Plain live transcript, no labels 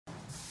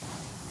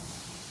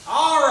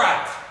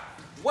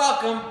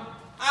Welcome,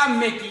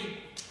 I'm Mickey.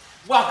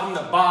 Welcome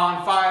to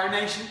Bonfire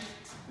Nation.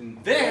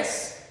 And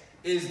this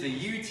is the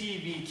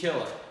UTV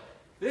Killer.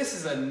 This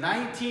is a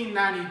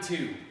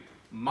 1992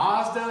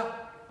 Mazda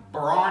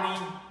Brawny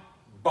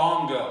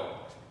Bongo.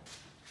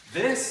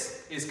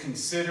 This is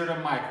considered a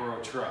micro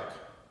truck.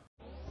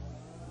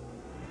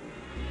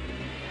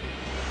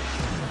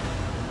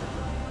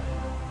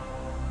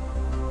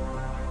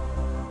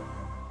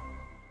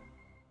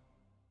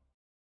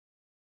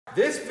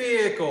 This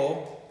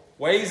vehicle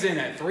weighs in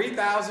at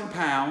 3,000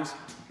 pounds,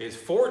 is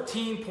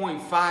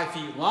 14.5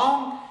 feet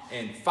long,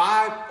 and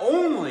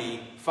only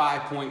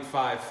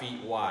 5.5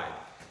 feet wide.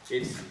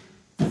 It's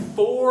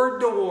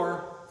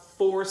four-door,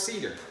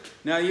 four-seater.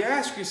 Now you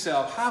ask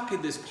yourself, how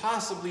could this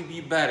possibly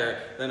be better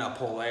than a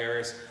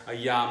Polaris, a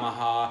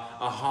Yamaha,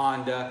 a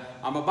Honda?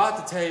 I'm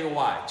about to tell you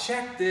why.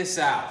 Check this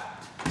out.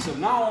 So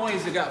not only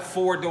has it got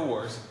four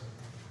doors,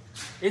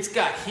 it's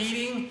got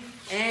heating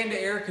and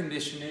air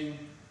conditioning,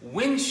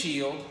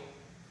 windshield,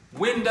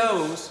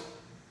 windows,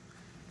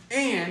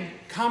 and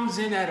comes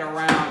in at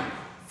around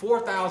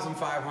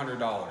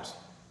 $4,500.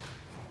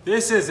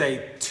 This is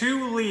a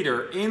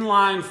 2-liter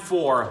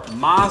inline-4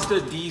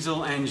 Mazda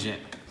diesel engine.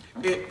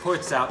 It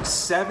puts out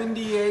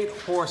 78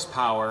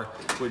 horsepower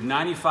with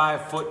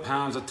 95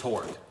 foot-pounds of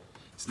torque.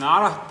 It's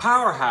not a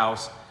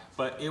powerhouse,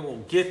 but it will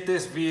get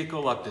this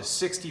vehicle up to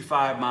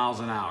 65 miles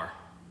an hour.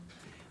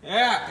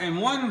 Yeah, and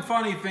one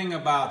funny thing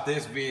about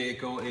this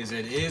vehicle is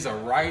it is a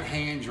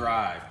right-hand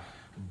drive,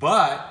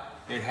 but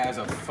it has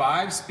a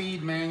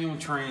 5-speed manual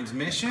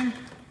transmission,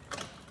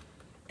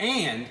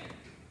 and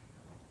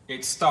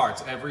it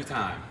starts every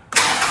time.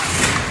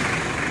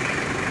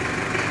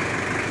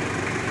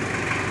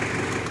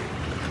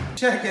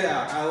 Check it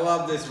out. I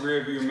love this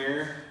rear view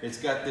mirror. It's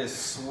got this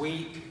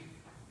sweet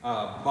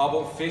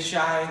bubble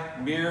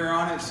fisheye mirror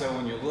on it, so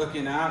when you're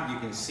looking out, you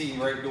can see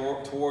right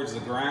towards the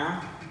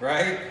ground,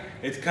 right?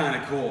 It's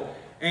kind of cool.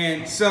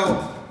 And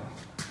so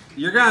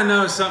you're gonna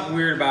notice something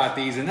weird about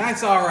these, and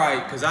that's all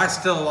right, because I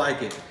still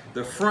like it.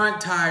 The front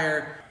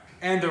tire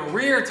and the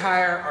rear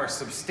tire are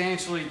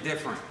substantially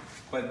different,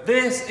 but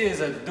this is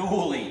a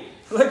dually.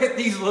 Look at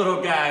these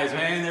little guys,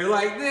 man. They're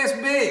like this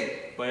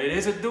big, but it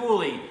is a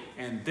dually,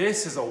 and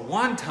this is a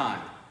one-ton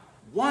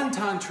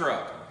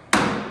truck.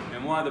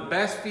 And one of the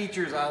best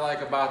features I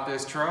like about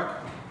this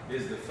truck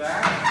is the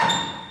fact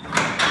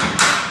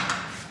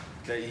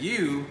that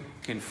you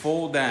can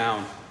fold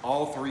down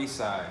all 3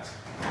 sides.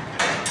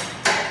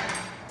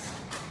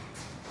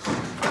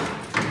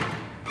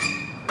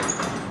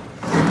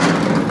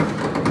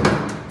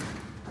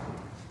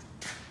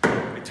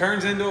 It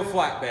turns into a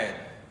flatbed,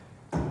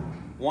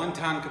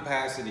 1-ton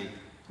capacity.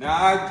 Now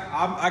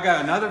I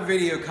got another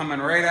video coming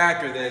right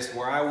after this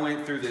where I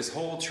went through this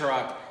whole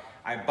truck.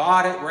 I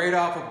bought it right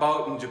off a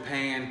boat in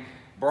Japan,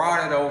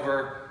 brought it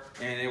over,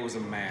 and it was a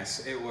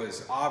mess. It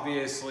was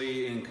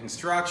obviously in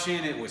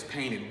construction. It was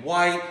painted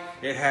white.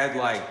 It had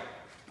like,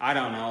 I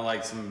don't know,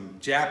 like some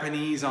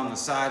Japanese on the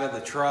side of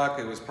the truck.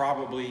 It was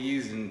probably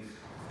using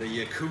the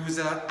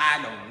Yakuza.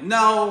 I don't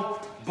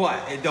know,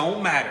 but it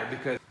don't matter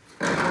because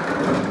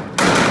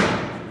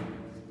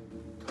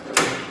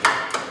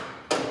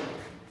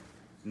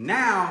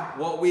now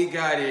what we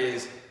got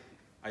is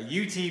a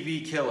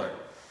UTV killer.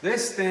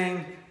 This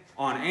thing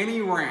on any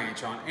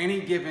ranch, on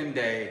any given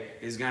day,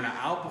 is gonna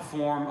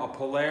outperform a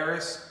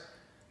Polaris,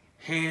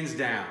 hands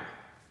down.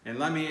 And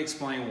let me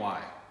explain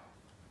why.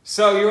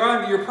 So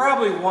you're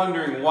probably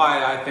wondering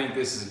why I think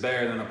this is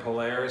better than a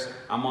Polaris.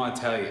 I'm gonna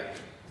tell you.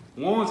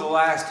 When was the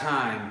last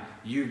time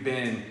you've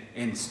been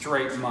in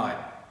straight mud?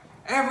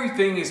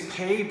 Everything is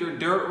paved or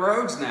dirt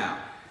roads now.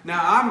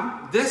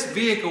 Now this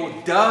vehicle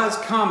does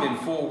come in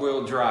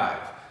 4-wheel drive.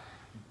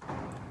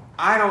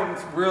 I don't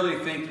really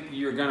think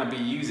you're gonna be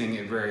using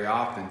it very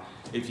often.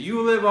 If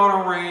you live on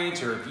a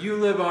ranch or if you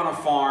live on a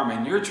farm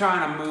and you're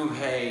trying to move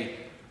hay,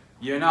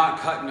 you're not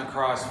cutting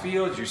across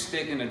fields, you're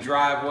sticking to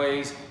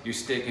driveways, you're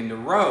sticking to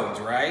roads,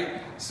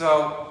 right?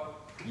 So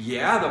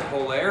yeah, the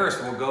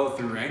Polaris will go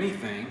through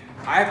anything.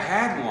 I've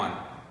had one.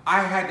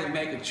 I had to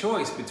make a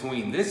choice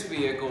between this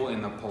vehicle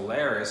and the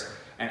Polaris,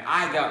 and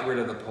I got rid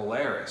of the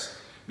Polaris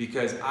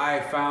because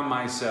I found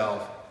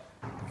myself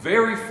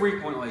very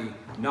frequently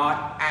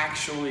not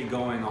actually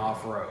going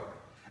off-road.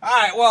 All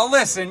right, well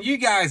listen, you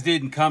guys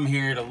didn't come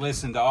here to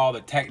listen to all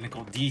the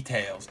technical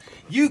details.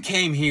 You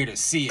came here to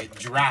see it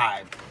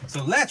drive.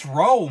 So let's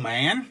roll,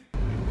 man.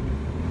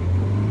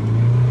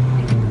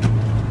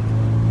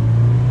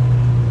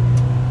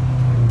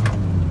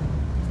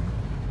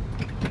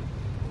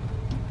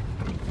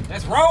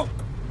 Let's roll.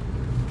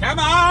 Come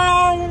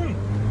on.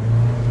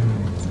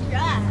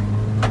 Yeah.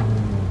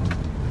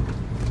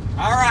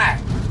 All right.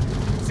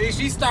 See,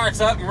 she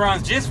starts up and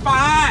runs just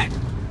fine.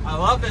 I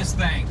love this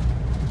thing.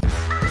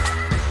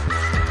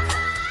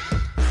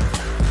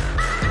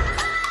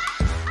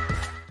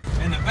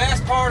 And the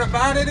best part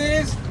about it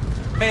is,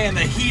 man,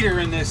 the heater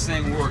in this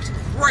thing works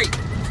great.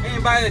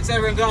 Anybody that's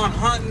ever gone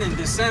hunting in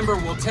December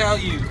will tell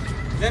you,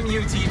 them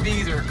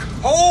UTVs are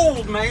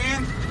cold,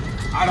 man.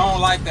 I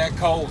don't like that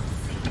cold.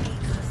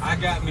 I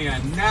got me a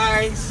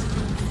nice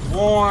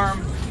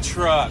warm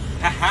truck.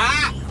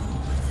 Ha-ha!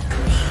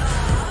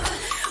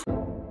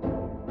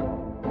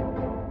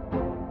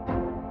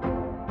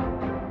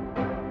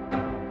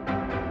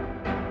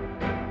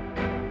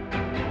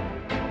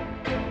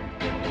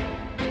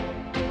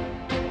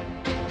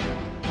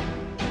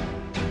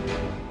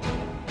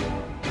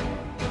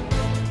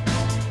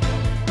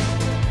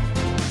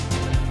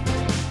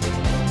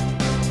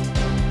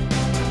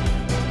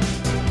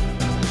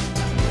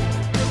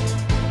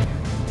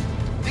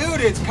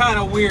 It's kind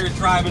of weird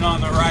driving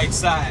on the right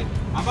side.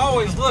 I'm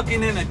always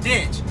looking in a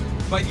ditch,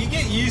 but you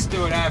get used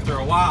to it after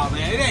a while,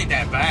 man. It ain't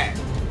that bad.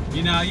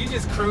 You know, you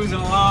just cruising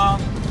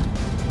along,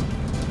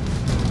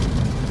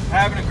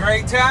 having a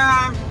great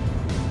time.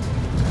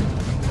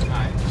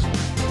 Nice.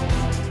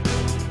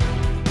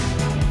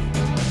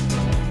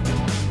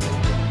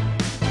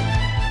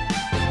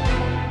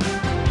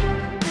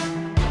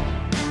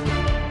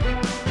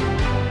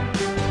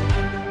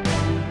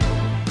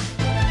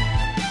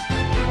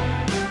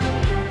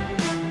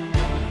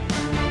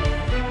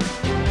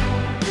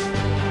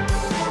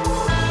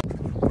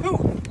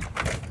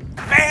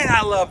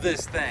 I love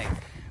this thing.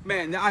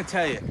 Man, I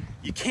tell you,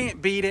 you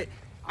can't beat it.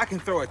 I can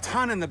throw a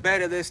ton in the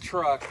bed of this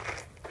truck.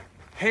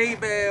 Hay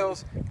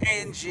bales,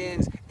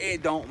 engines,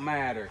 it don't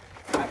matter.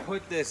 I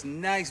put this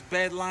nice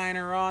bed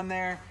liner on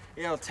there,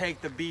 it'll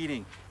take the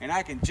beating. And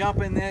I can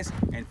jump in this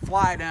and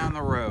fly down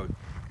the road.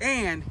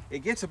 And it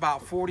gets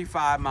about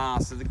 45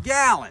 miles to the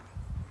gallon.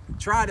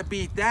 Try to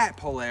beat that,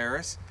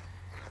 Polaris.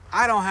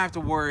 I don't have to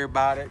worry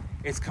about it.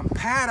 It's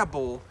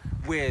compatible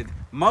with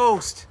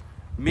most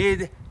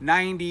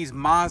mid-90s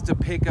Mazda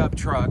pickup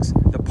trucks.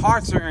 The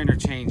parts are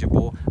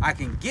interchangeable. I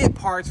can get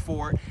parts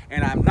for it,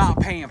 and I'm not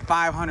paying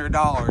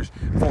 $500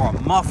 for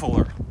a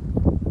muffler.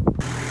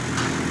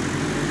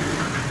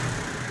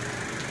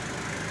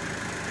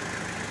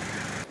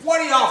 What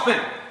do y'all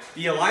think?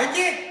 Do you like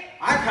it?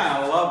 I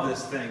kind of love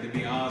this thing, to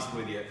be honest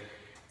with you.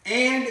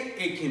 And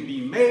it can be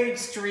made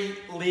street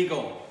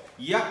legal.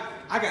 Yep,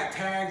 I got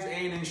tags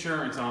and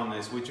insurance on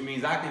this, which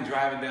means I can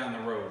drive it down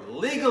the road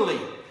legally.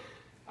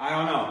 I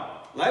don't know.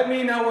 Let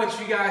me know what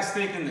you guys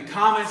think in the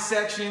comments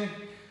section.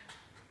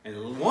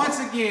 And once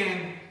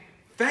again,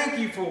 thank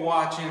you for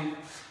watching.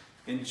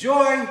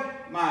 Enjoy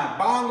my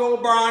Bongo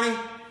Brownie.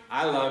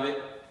 I love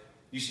it.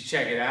 You should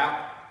check it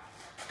out.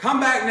 Come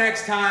back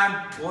next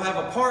time. We'll have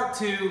a part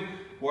 2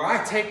 where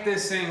I take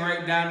this thing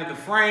right down to the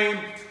frame,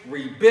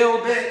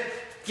 rebuild it,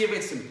 give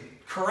it some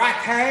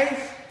karate,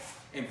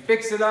 and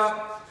fix it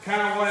up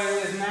kind of what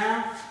it is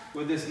now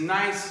with this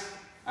nice,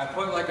 I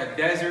put like a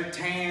desert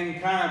tan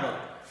kind of a,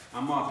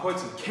 I'm gonna put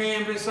some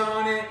canvas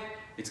on it.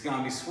 It's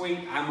gonna be sweet.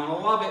 I'm gonna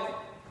love it.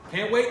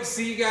 Can't wait to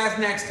see you guys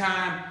next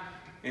time.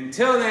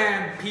 Until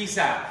then, peace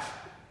out.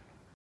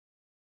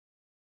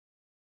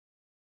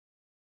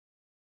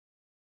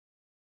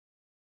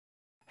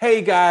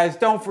 Hey guys,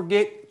 don't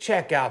forget,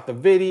 check out the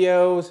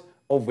videos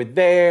over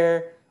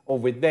there,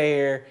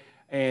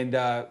 and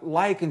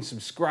like and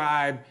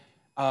subscribe.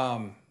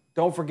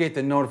 Don't forget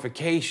the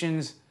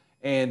notifications,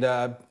 and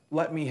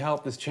let me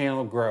help this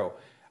channel grow.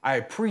 I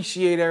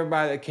appreciate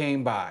everybody that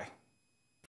came by.